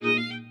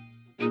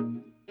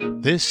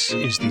This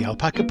is the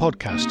Alpaca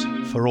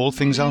Podcast for all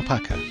things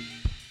alpaca.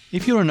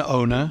 If you're an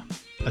owner,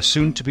 a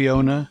soon-to-be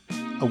owner,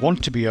 a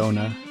want-to-be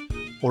owner,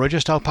 or are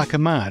just alpaca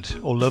mad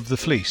or love the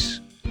fleece,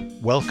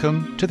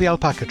 welcome to the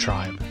Alpaca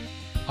Tribe.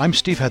 I'm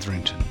Steve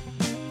Hetherington.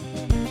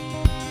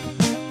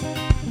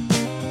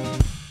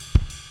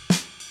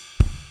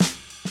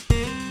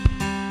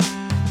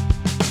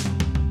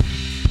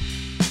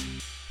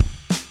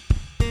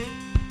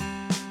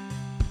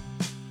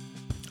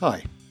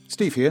 Hi,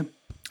 Steve here,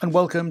 and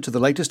welcome to the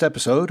latest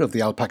episode of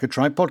the Alpaca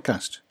Tribe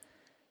podcast.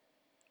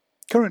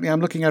 Currently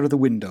I'm looking out of the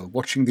window,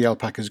 watching the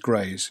alpacas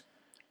graze.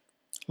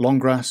 Long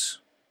grass,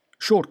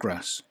 short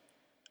grass,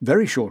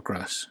 very short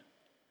grass.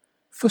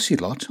 Fussy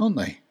lot, aren't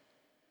they?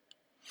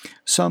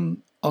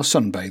 Some are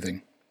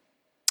sunbathing.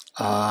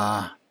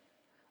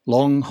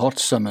 Long hot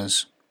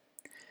summers.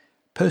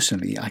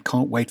 Personally, I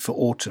can't wait for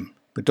autumn,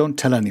 but don't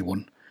tell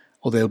anyone,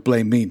 or they'll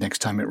blame me next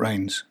time it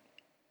rains.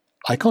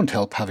 I can't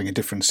help having a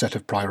different set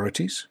of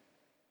priorities.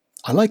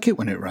 I like it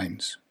when it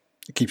rains.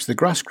 It keeps the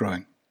grass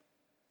growing.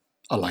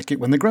 I like it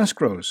when the grass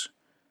grows.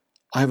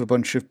 I have a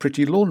bunch of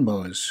pretty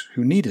lawnmowers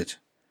who need it.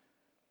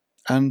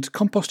 And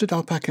composted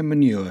alpaca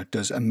manure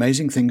does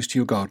amazing things to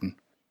your garden.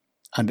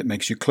 And it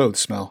makes your clothes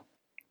smell.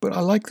 But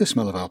I like the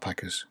smell of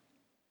alpacas.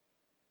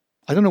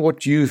 I don't know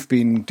what you've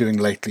been doing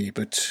lately,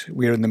 but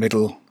we're in the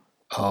middle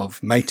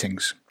of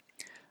matings.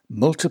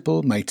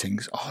 Multiple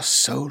matings are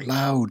so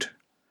loud.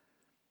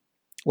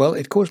 Well,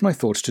 it caused my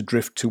thoughts to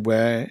drift to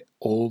where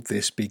all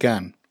this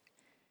began.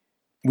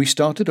 We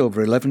started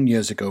over 11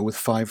 years ago with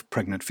 5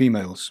 pregnant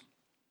females.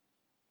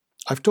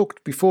 I've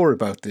talked before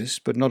about this,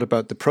 but not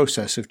about the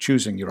process of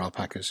choosing your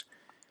alpacas.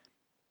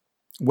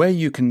 Where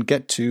you can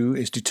get to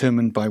is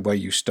determined by where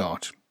you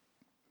start.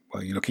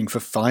 Were you looking for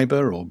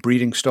fibre or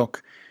breeding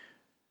stock,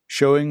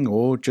 showing,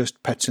 or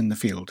just pets in the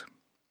field?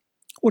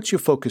 What's your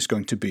focus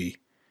going to be?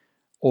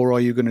 Or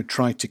are you going to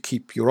try to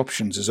keep your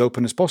options as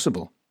open as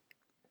possible?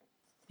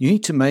 You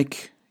need to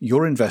make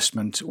your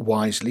investment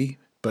wisely,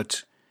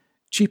 but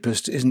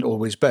cheapest isn't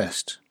always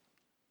best.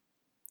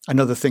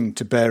 Another thing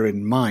to bear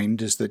in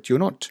mind is that you're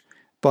not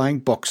buying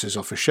boxes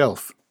off a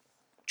shelf.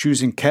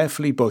 Choosing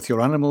carefully both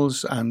your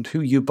animals and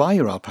who you buy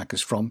your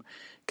alpacas from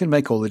can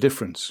make all the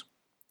difference.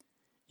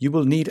 You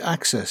will need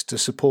access to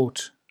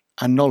support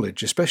and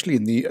knowledge, especially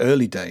in the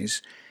early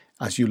days,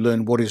 as you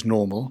learn what is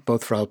normal,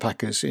 both for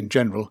alpacas in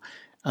general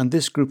and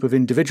this group of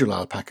individual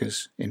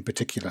alpacas in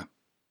particular.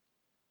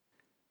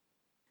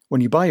 When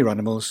you buy your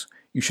animals,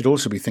 you should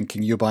also be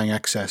thinking you're buying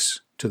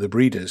access to the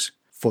breeders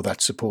for that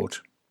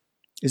support.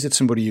 Is it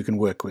somebody you can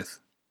work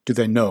with? Do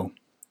they know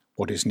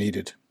what is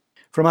needed?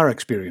 From our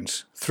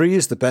experience, 3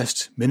 is the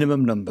best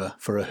minimum number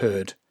for a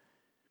herd.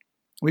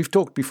 We've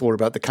talked before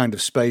about the kind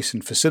of space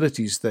and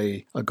facilities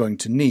they are going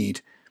to need.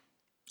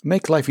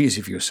 Make life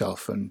easy for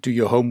yourself and do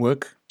your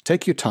homework,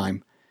 take your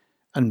time,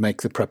 and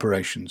make the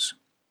preparations.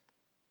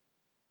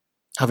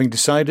 Having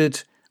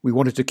decided we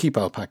wanted to keep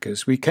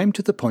alpacas, we came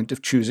to the point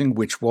of choosing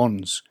which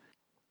ones.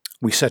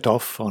 We set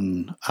off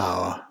on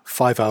our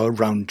 5-hour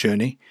round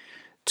journey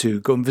to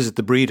go and visit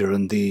the breeder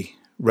and the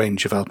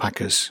range of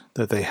alpacas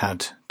that they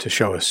had to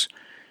show us.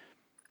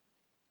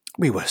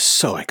 We were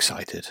so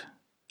excited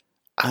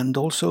and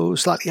also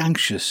slightly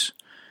anxious.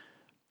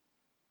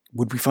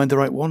 Would we find the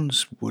right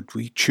ones? Would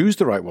we choose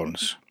the right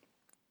ones?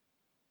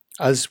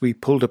 As we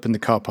pulled up in the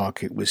car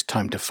park, it was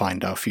time to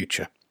find our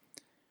future.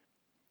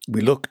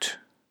 We looked,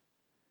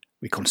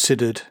 we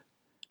considered,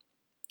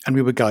 and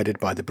we were guided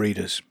by the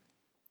breeders.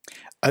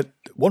 At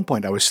one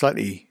point I was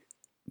slightly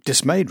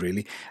dismayed,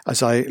 really,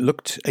 as I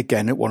looked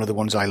again at one of the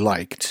ones I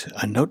liked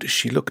and noticed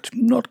she looked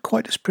not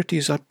quite as pretty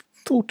as I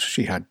thought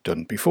she had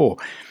done before.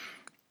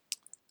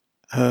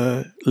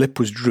 Her lip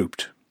was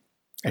drooped,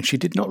 and she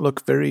did not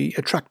look very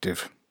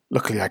attractive.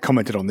 Luckily I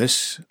commented on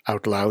this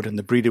out loud, and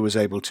the breeder was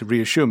able to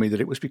reassure me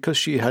that it was because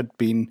she had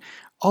been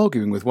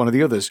arguing with one of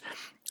the others,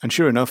 and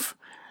sure enough,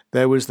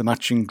 there was the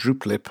matching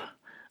droop lip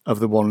of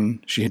the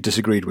one she had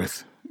disagreed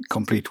with,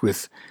 complete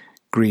with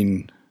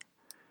green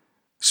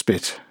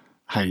spit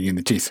hanging in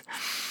the teeth.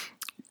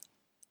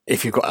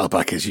 If you've got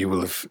alpacas, you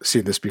will have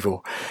seen this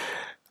before.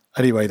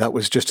 Anyway, that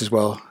was just as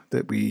well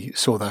that we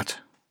saw that.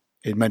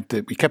 It meant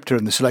that we kept her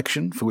in the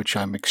selection, for which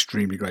I'm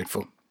extremely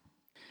grateful.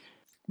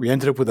 We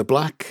ended up with a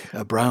black,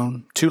 a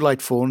brown, 2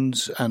 light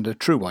fawns, and a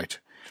true white.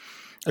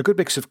 A good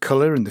mix of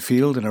colour in the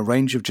field and a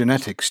range of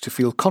genetics to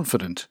feel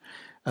confident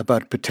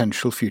about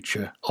potential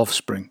future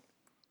offspring.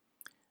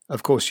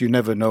 Of course, you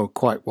never know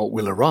quite what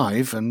will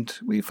arrive, and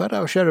we've had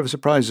our share of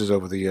surprises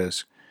over the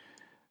years.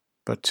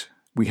 But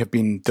we have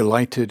been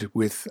delighted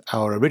with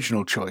our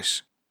original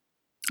choice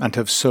and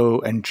have so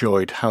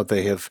enjoyed how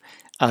they have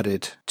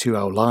added to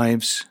our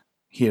lives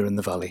here in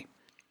the valley.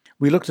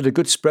 We looked at a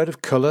good spread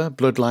of colour,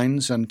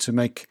 bloodlines, and to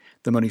make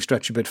the money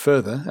stretch a bit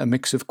further, a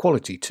mix of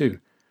quality too.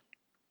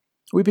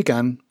 We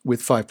began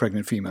with 5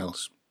 pregnant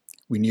females.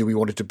 We knew we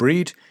wanted to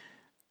breed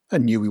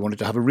and knew we wanted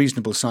to have a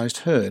reasonable-sized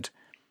herd.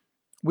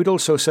 We'd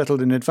also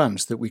settled in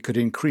advance that we could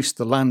increase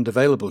the land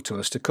available to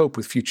us to cope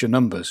with future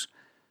numbers,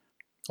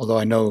 although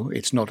I know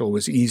it's not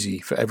always easy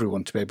for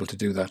everyone to be able to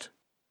do that.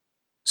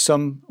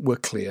 Some were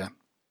clear.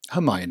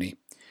 Hermione,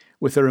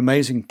 with her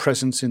amazing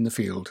presence in the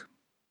field.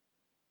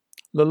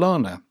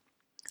 Lallana,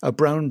 a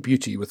brown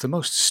beauty with the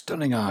most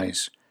stunning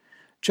eyes.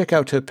 Check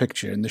out her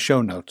picture in the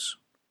show notes.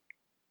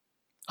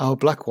 Our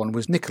black one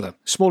was Nicola,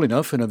 small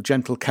enough and of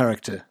gentle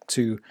character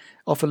to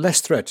offer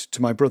less threat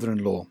to my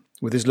brother-in-law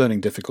with his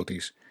learning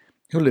difficulties,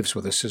 who lives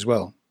with us as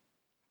well.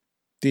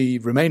 The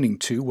remaining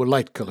two were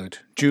light-coloured,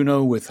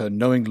 Juno with her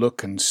knowing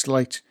look and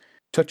slight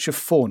touch of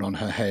fawn on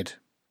her head.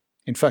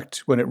 In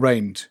fact, when it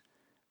rained,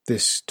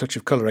 this touch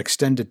of colour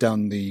extended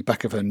down the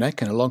back of her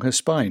neck and along her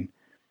spine.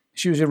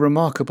 She was a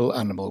remarkable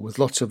animal with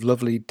lots of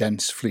lovely,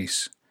 dense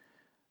fleece.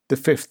 The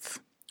fifth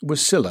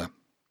was Scylla,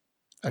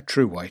 a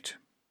true white.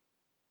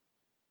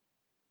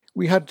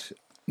 We had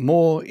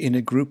more in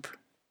a group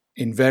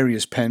in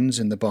various pens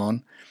in the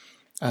barn,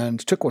 and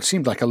took what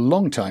seemed like a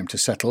long time to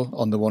settle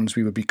on the ones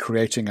we would be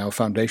creating our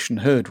foundation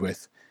herd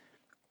with.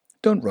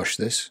 Don't rush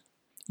this.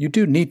 You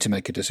do need to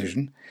make a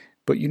decision,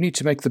 but you need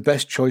to make the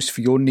best choice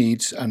for your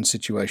needs and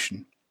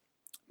situation.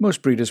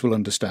 Most breeders will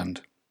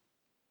understand.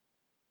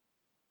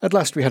 At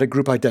last we had a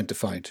group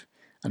identified,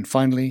 and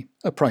finally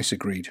a price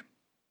agreed.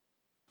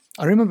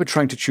 I remember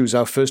trying to choose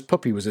our first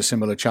puppy was a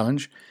similar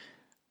challenge,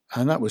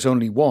 and that was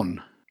only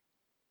one.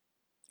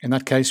 In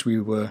that case we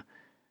were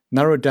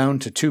narrowed down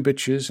to 2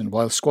 bitches, and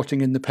while squatting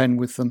in the pen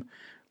with them,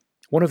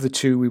 one of the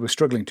 2 we were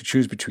struggling to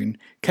choose between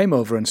came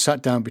over and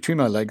sat down between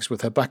my legs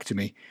with her back to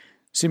me,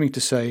 seeming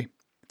to say,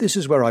 "This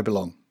is where I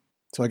belong."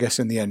 So I guess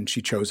in the end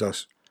she chose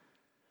us.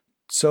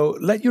 So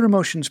let your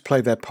emotions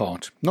play their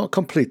part, not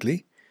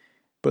completely,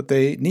 but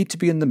they need to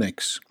be in the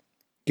mix.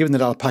 Given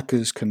that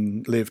alpacas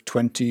can live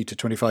 20 to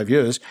 25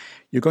 years,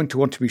 you're going to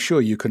want to be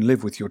sure you can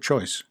live with your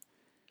choice.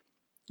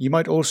 You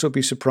might also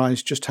be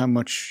surprised just how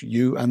much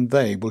you and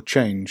they will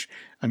change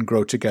and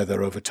grow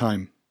together over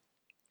time.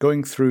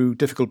 Going through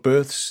difficult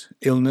births,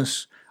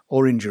 illness,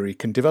 or injury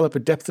can develop a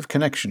depth of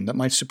connection that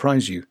might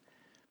surprise you.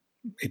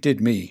 It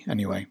did me,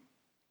 anyway.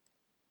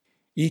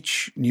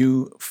 Each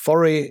new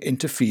foray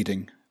into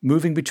feeding,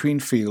 moving between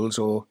fields,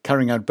 or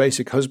carrying out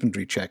basic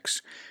husbandry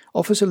checks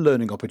offers a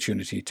learning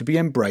opportunity to be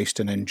embraced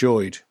and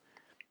enjoyed.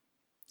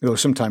 Though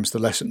sometimes the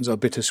lessons are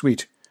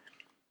bittersweet.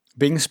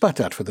 Being spat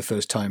at for the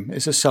first time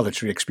is a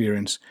salutary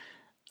experience,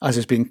 as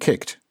is being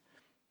kicked.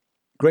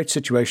 Great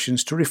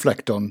situations to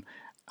reflect on,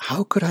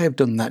 how could I have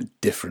done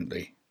that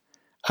differently?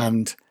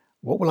 And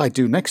what will I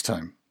do next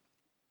time?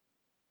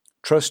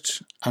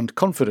 Trust and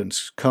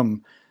confidence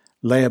come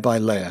layer by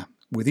layer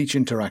with each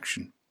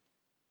interaction.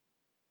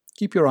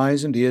 Keep your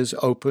eyes and ears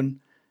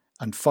open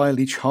and file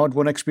each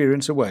hard-won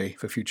experience away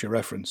for future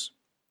reference.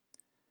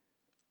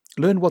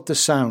 Learn what the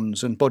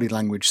sounds and body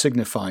language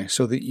signify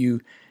so that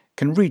you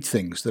can read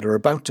things that are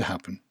about to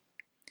happen.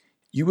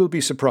 You will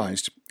be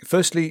surprised,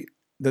 firstly,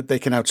 that they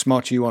can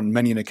outsmart you on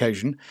many an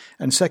occasion,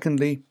 and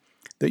secondly,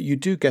 that you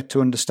do get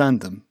to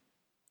understand them,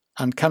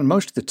 and can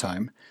most of the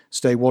time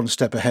stay one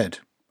step ahead.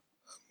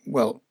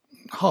 Well,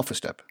 half a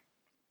step,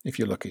 if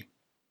you're lucky.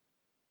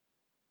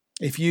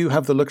 If you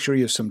have the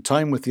luxury of some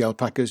time with the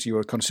alpacas you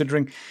are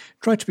considering,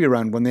 try to be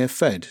around when they are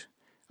fed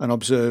and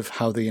observe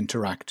how they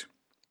interact.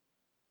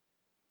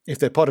 If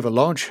they're part of a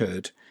large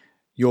herd,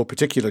 your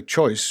particular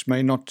choice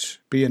may not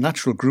be a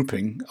natural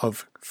grouping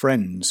of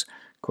friends,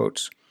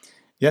 quotes.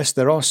 Yes,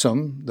 there are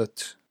some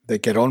that they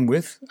get on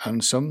with,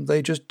 and some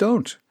they just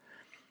don't.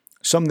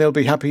 Some they'll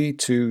be happy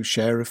to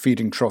share a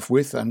feeding trough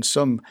with, and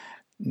some,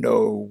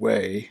 no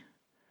way.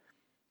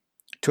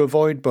 To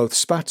avoid both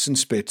spats and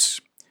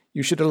spits,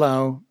 you should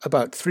allow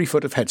about 3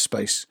 foot of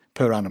headspace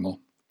per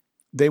animal.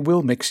 They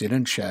will mix in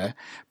and share,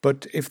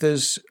 but if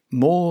there's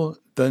more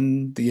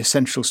than the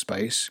essential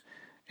space,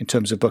 in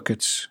terms of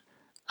buckets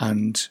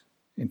and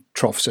in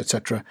troughs,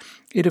 etc.,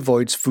 it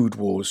avoids food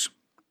wars.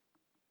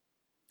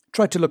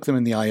 Try to look them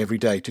in the eye every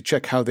day to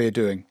check how they are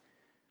doing.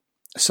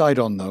 Side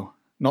on, though,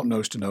 not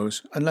nose to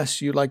nose,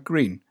 unless you like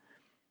green.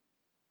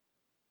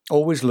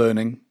 Always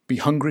learning, be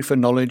hungry for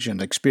knowledge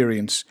and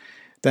experience,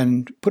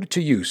 then put it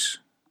to use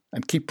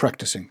and keep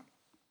practicing.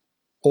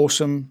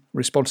 Awesome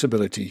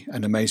responsibility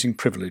and amazing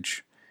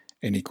privilege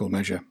in equal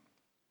measure.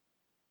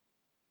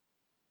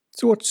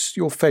 So what's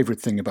your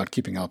favourite thing about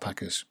keeping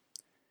alpacas?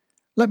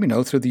 Let me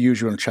know through the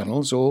usual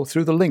channels or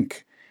through the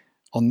link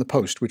on the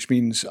post, which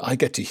means I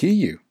get to hear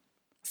you.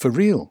 For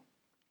real.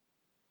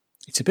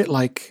 It's a bit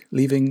like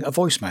leaving a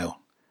voicemail,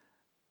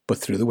 but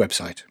through the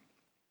website.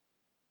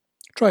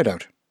 Try it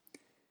out.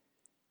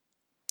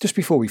 Just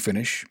before we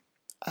finish,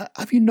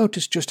 have you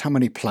noticed just how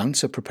many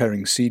plants are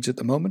preparing seeds at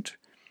the moment?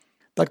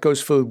 That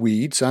goes for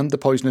weeds and the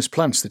poisonous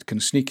plants that can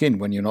sneak in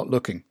when you're not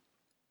looking.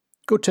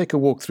 Go take a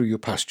walk through your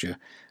pasture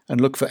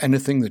and look for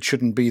anything that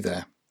shouldn't be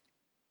there.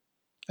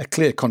 A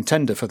clear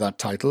contender for that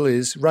title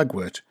is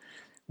ragwort,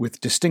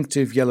 with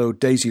distinctive yellow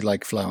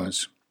daisy-like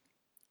flowers.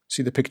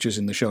 See the pictures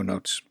in the show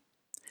notes.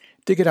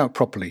 Dig it out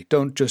properly,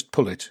 don't just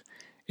pull it.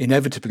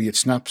 Inevitably it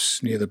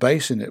snaps near the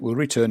base and it will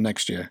return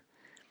next year.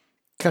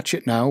 Catch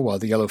it now while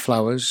the yellow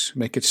flowers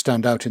make it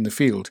stand out in the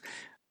field,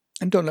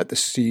 and don't let the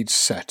seeds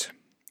set.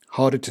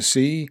 Harder to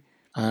see,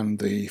 and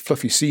the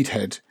fluffy seed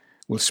head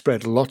will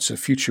spread lots of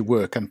future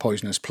work and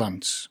poisonous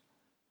plants.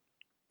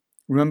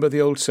 Remember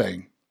the old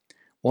saying,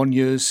 1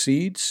 year's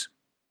seeds,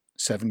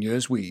 7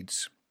 years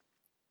weeds.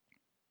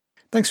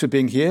 Thanks for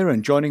being here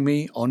and joining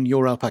me on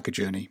your alpaca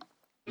journey.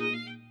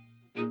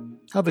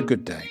 Have a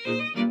good day.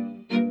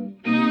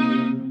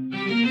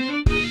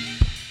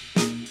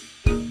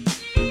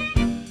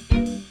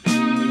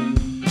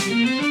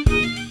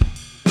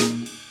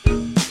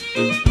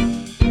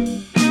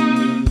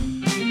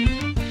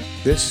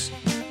 This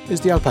is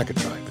the Alpaca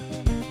Tribe,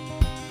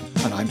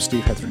 and I'm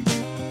Steve Hetherington.